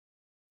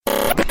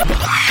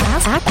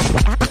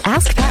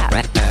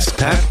AskPat.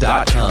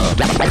 AskPat.com.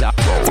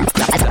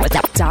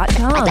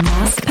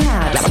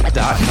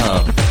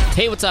 AskPat.com.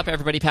 Hey, what's up,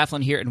 everybody? Pat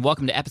Flynn here, and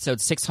welcome to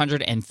episode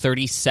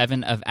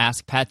 637 of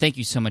Ask Pat. Thank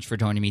you so much for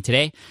joining me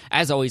today.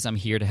 As always, I'm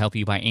here to help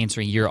you by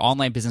answering your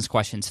online business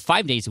questions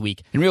 5 days a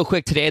week. And real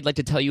quick, today I'd like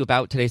to tell you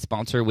about today's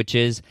sponsor, which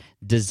is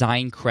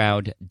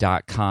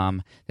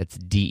DesignCrowd.com. That's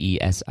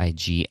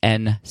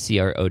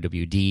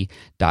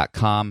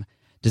DesignCrowd.com.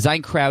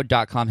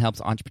 DesignCrowd.com helps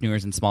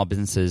entrepreneurs and small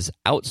businesses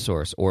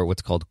outsource, or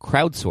what's called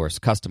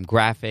crowdsource, custom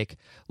graphic,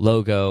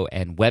 logo,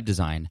 and web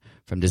design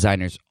from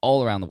designers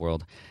all around the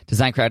world.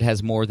 DesignCrowd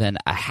has more than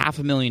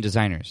 500,000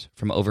 designers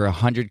from over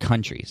 100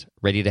 countries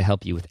ready to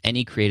help you with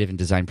any creative and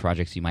design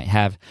projects you might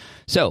have.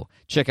 So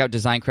check out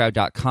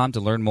DesignCrowd.com to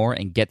learn more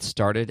and get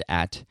started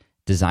at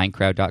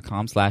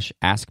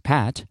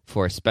DesignCrowd.com/AskPat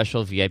for a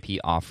special VIP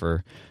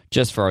offer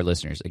just for our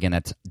listeners. Again,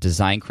 that's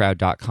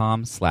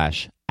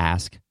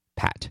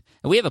DesignCrowd.com/AskPat.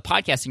 And we have a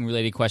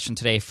podcasting-related question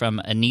today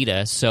from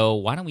Anita, so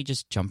why don't we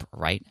just jump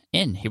right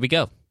in? Here we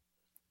go.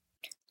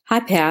 Hi,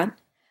 Pat.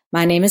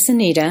 My name is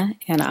Anita,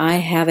 and I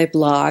have a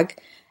blog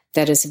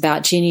that is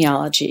about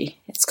genealogy.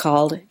 It's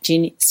called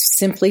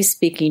Simply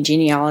Speaking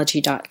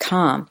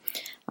Genealogy.com.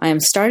 I am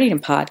starting a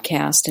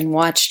podcast and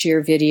watched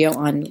your video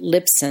on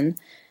Libsyn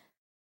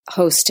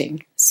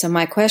hosting. So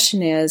my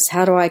question is,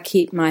 how do I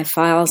keep my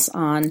files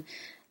on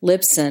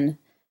Libsyn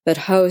but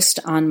host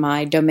on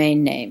my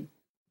domain name?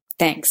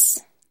 Thanks.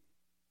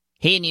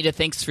 Hey, Anita,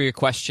 thanks for your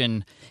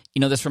question. You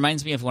know, this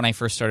reminds me of when I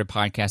first started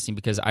podcasting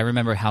because I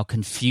remember how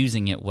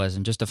confusing it was.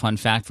 And just a fun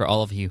fact for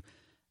all of you,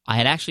 I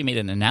had actually made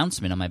an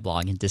announcement on my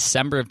blog in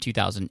December of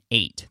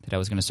 2008 that I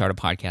was going to start a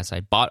podcast. I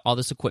bought all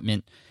this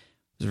equipment,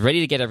 was ready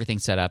to get everything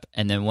set up.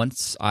 And then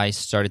once I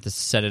started to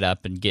set it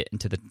up and get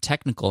into the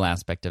technical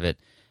aspect of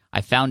it,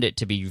 I found it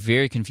to be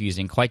very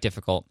confusing, quite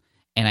difficult.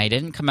 And I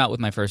didn't come out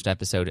with my first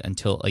episode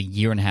until a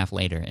year and a half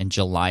later in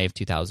July of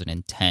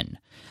 2010.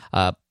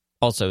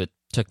 Also, it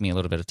took me a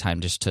little bit of time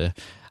just to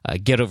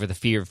get over the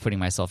fear of putting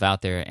myself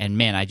out there. And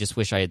man, I just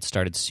wish I had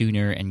started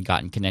sooner and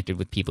gotten connected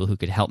with people who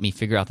could help me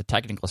figure out the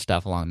technical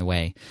stuff along the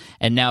way.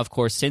 And now, of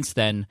course, since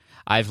then,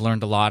 I've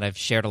learned a lot. I've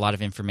shared a lot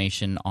of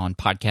information on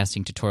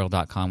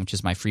podcastingtutorial.com, which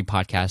is my free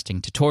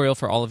podcasting tutorial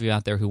for all of you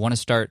out there who want to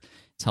start.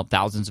 It's helped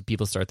thousands of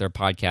people start their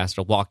podcast.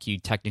 It'll walk you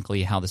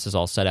technically how this is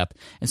all set up.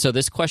 And so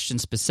this question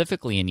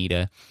specifically,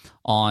 Anita,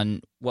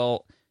 on,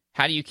 well,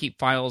 how do you keep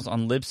files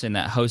on Libsyn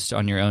that host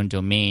on your own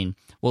domain?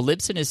 Well,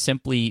 Libsyn is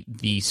simply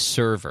the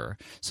server.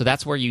 So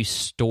that's where you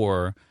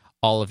store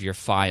all of your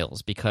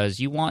files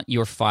because you want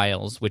your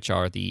files, which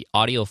are the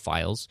audio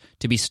files,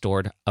 to be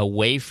stored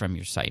away from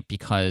your site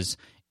because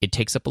it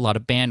takes up a lot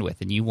of bandwidth.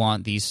 And you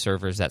want these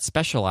servers that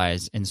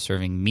specialize in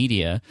serving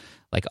media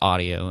like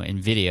audio and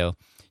video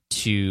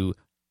to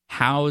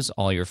house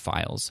all your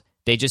files.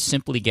 They just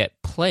simply get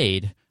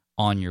played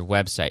on your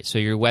website. So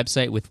your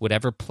website with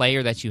whatever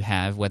player that you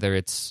have, whether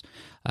it's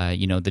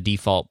the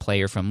default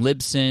player from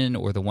Libsyn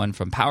or the one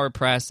from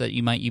PowerPress that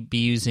you might be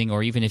using,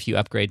 or even if you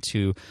upgrade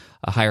to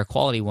a higher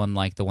quality one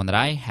like the one that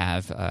I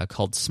have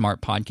called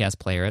Smart Podcast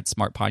Player at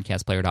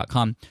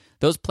smartpodcastplayer.com,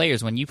 those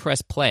players, when you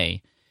press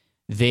play,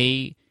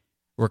 they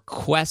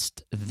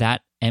request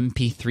that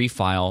MP3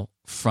 file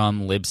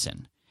from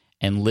Libsyn.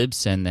 And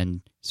Libsyn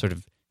then sort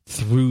of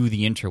through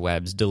the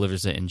interwebs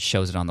delivers it and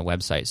shows it on the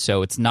website.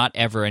 So it's not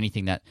ever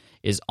anything that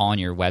is on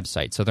your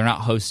website. So they're not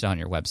hosted on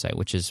your website,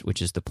 which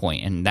is the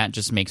point. And that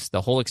just makes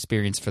the whole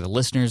experience for the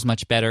listeners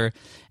much better.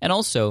 And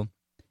also,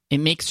 it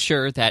makes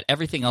sure that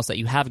everything else that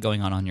you have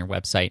going on your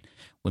website,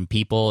 when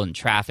people and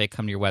traffic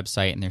come to your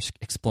website and they're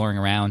exploring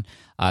around,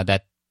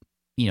 that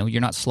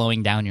you're not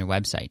slowing down your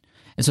website.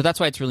 And so that's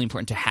why it's really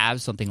important to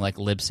have something like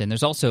Libsyn.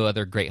 There's also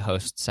other great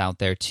hosts out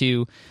there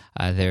too.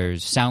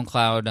 There's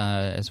SoundCloud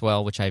as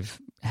well, which I've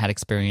had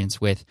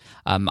experience with.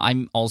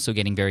 I'm also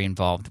getting very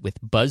involved with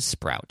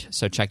Buzzsprout.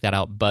 So check that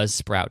out,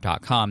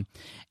 buzzsprout.com.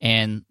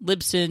 And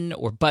Libsyn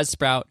or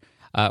Buzzsprout,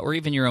 or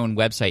even your own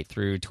website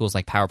through tools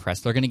like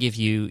PowerPress, they're going to give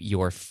you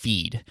your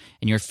feed.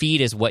 And your feed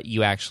is what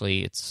you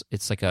actually,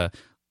 it's like a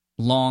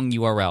long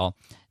URL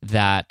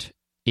that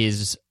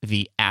is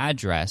the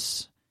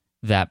address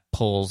that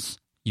pulls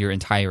your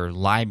entire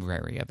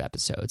library of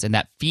episodes. And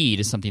that feed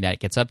is something that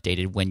gets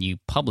updated when you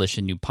publish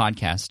a new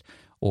podcast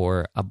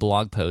or a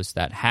blog post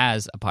that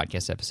has a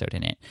podcast episode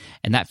in it.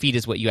 And that feed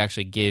is what you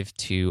actually give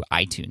to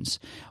iTunes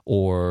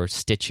or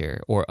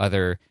Stitcher or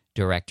other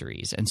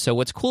directories. And so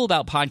what's cool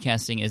about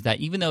podcasting is that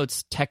even though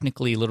it's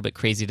technically a little bit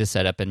crazy to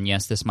set up, and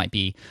yes, this might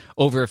be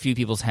over a few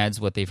people's heads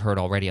what they've heard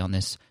already on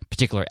this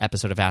particular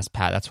episode of Ask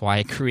Pat. That's why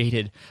I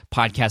created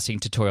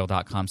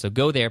podcastingtutorial.com. So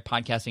go there,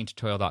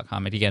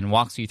 podcastingtutorial.com. It again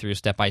walks you through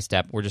step by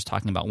step. We're just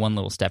talking about one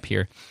little step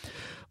here.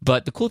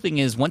 But the cool thing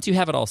is once you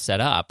have it all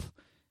set up,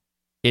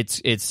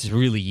 it's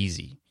really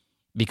easy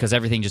because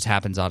everything just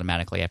happens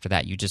automatically after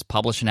that. You just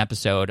publish an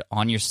episode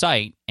on your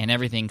site and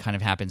everything kind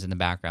of happens in the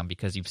background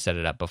because you've set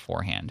it up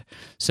beforehand.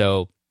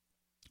 So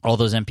all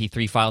those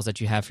MP3 files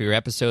that you have for your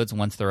episodes,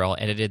 once they're all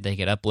edited, they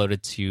get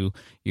uploaded to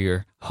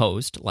your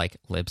host like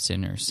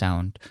Libsyn or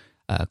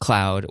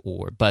Cloud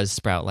or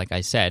Buzzsprout, like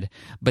I said.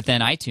 But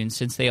then iTunes,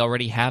 since they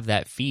already have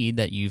that feed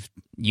that you've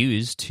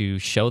used to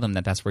show them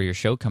that that's where your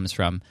show comes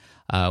from,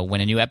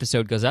 when a new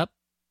episode goes up,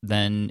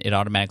 then it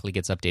automatically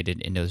gets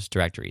updated in those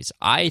directories.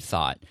 I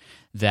thought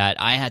that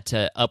I had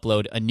to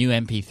upload a new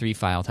MP3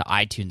 file to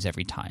iTunes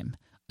every time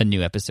a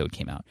new episode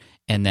came out,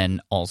 and then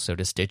also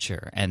to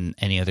Stitcher and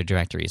any other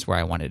directories where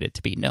I wanted it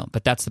to be. No,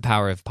 but that's the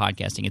power of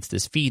podcasting. It's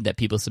this feed that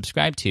people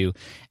subscribe to,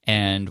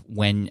 and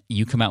when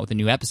you come out with a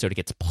new episode, it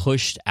gets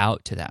pushed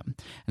out to them,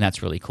 and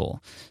that's really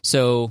cool.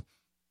 So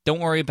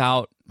don't worry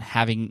about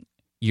having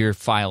your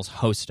files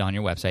hosted on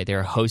your website.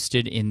 They're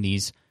hosted in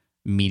these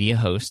media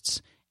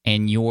hosts,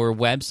 and your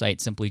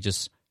website simply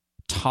just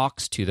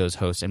talks to those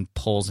hosts and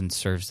pulls and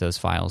serves those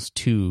files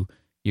to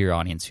your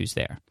audience who's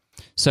there.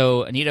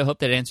 So, Anita, I hope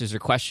that answers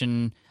your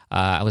question.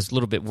 I was a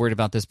little bit worried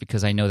about this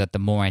because I know that the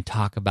more I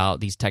talk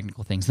about these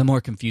technical things, the more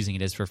confusing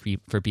it is for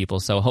people.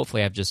 So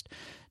hopefully I've just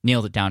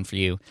nailed it down for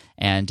you.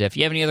 And if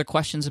you have any other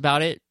questions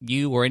about it,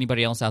 you or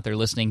anybody else out there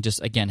listening,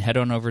 just, again, head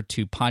on over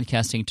to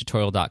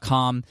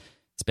podcastingtutorial.com.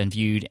 It's been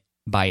viewed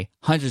by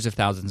hundreds of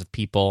thousands of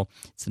people.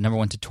 It's the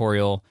 #1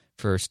 tutorial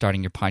for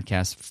starting your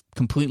podcast,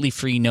 completely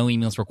free, no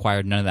emails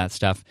required, none of that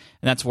stuff.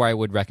 And that's where I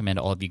would recommend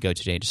all of you go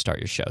today to start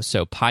your show.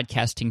 So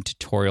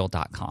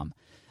podcastingtutorial.com.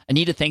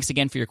 Anita, thanks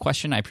again for your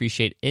question. I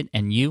appreciate it,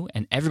 and you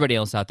and everybody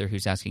else out there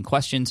who's asking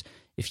questions.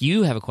 If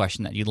you have a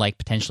question that you'd like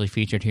potentially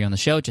featured here on the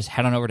show, just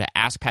head on over to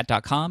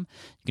askpat.com.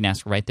 You can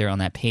ask right there on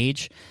that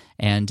page.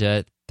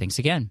 And thanks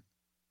again.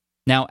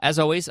 Now, as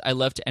always, I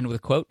love to end with a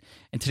quote.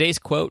 And today's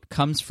quote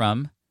comes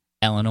from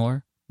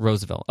Eleanor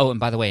Roosevelt. Oh,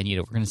 and by the way,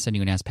 Anita, we're going to send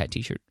you an Ask Pat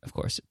t-shirt, of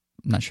course.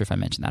 I'm not sure if I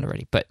mentioned that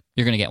already, but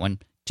you're going to get one.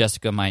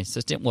 Jessica, my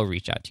assistant, will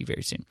reach out to you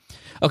very soon.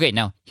 Okay,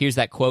 now here's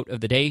that quote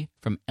of the day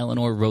from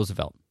Eleanor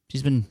Roosevelt.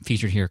 She's been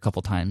featured here a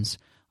couple times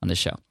on the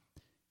show.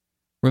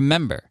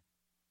 Remember,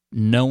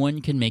 no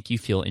one can make you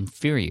feel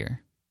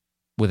inferior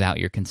without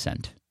your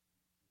consent.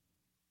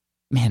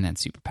 Man,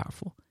 that's super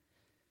powerful.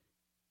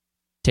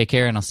 Take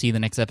care, and I'll see you in the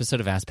next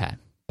episode of Ask Pat.